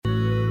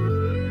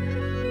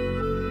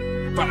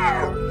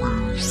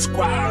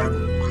Squad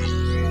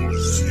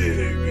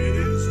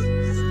serious.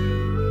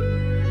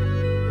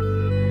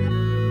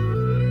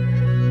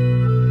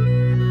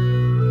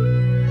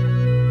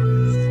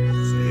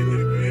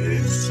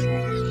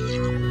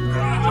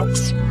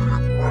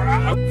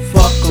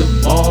 Fuck them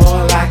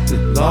all like the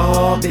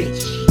law,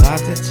 bitch. About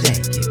to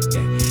take it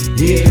back.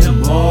 Hit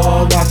them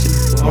all, watch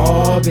them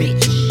fall,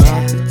 bitch.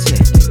 About to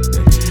take it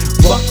back.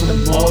 Fuck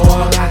them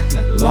all like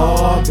the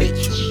law,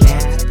 bitch.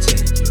 About to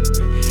take it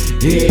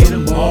back. Hit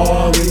them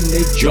all in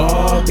their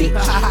jaw, bitch.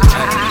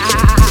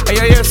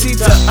 Hey, yo, see,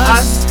 to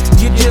us,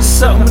 you just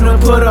something to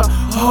put a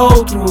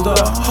hole through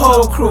the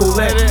whole crew.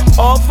 Let it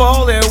all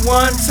fall at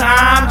one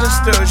time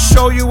just to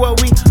show you what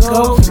we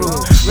go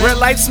through. Red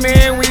lights,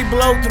 man, we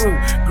blow through.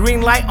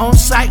 Green light on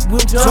sight, we'll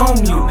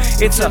dome you.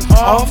 It's an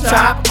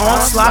off-top,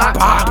 onslaught,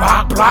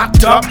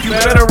 blocked up. You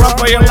better run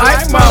for your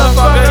life,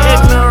 motherfucker.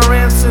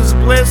 Ignorance is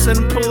bliss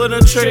and pulling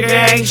a trigger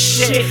ain't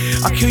shit.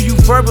 I'll kill you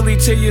verbally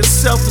till your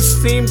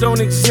self-esteem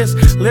don't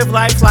exist. Live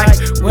life like,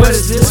 what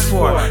is this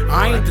for?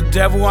 I ain't the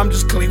devil, I'm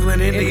just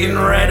Cleveland Indian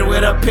red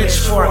with a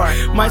pitchfork.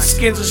 My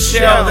skin's a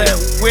shell that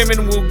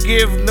women will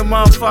give the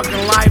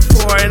motherfucking life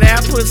for. And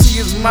that pussy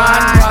is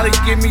mine, probably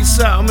give me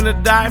something to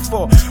die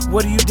for.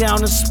 What are you down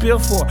to spill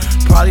for?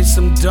 Probably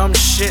some dumb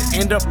shit,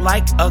 end up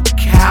like a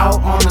cow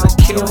on the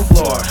kill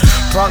floor.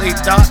 Probably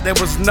thought there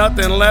was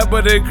nothing left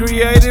but the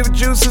creative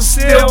juices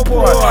still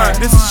pour.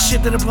 This is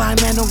shit that a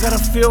blind man don't gotta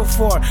feel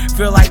for.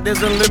 Feel like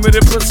there's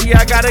unlimited pussy,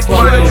 I gotta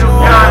kill it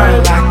more.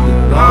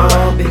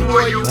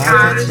 Boy, you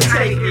gotta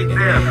take it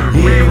there.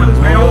 We was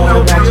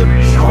built to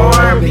be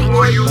sure.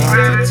 Boy, you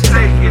better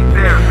take it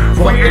there.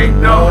 We ain't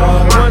no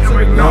one to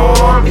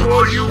ignore.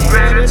 Boy, you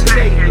better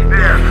take it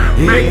there.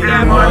 Make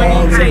that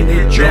money, take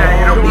it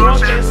there. You don't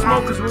want that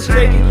smokers, we'll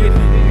take it.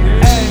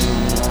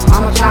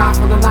 I'm a child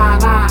from the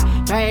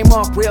 9-9. Came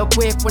up real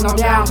quick with no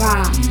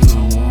downtime.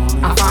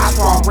 I fight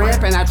for a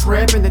rip and I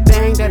trip, and the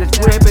thing that is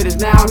gripping is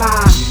now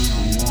 9.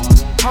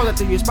 Hold it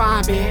to your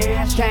spine,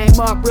 bitch. Came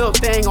up real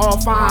thing, all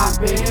fine,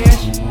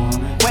 bitch.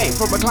 Wait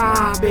for a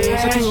climb, bitch.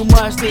 I too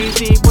much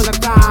easy when the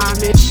time,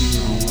 bitch.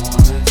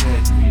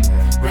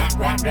 Rap,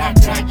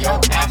 yo,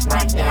 ass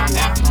right down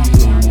now.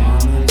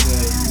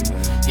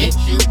 Get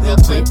you real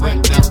quick,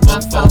 break down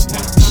the folk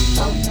now.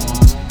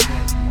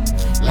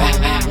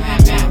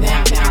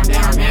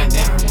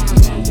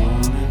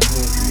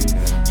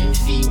 You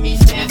see me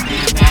stand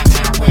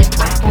down with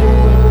rap. Ooh,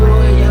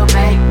 you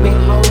make me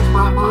lose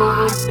my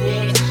mind,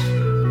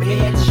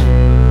 bitch.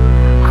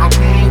 I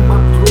came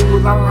up through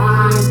the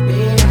line,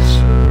 bitch.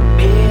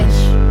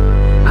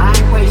 I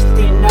ain't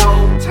wasting no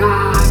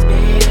time,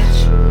 bitch.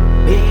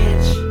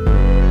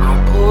 I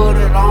put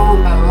it on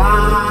the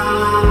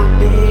line,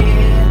 bitch.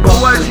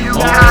 What you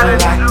gotta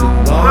do,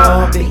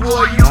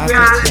 boy, you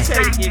gotta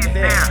take it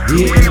there.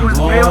 We was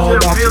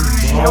built to build the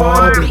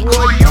shore,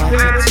 boy, you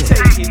better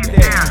take it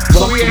there.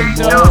 We ain't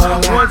no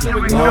one to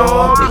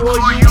ignore,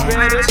 boy, you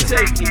better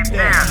take it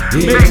there.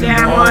 Make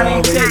that money,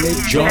 take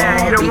it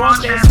there. You don't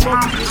want that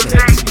smoke to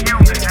take you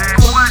there.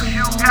 What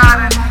you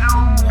gotta do,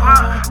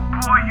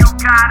 boy, you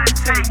gotta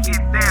take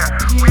it there.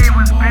 We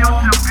was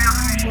built to build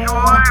the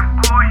shore,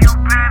 boy, you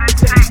better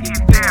take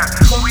it there.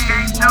 We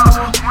ain't no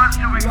one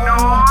to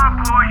ignore,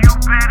 boy, you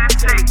better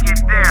take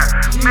it there.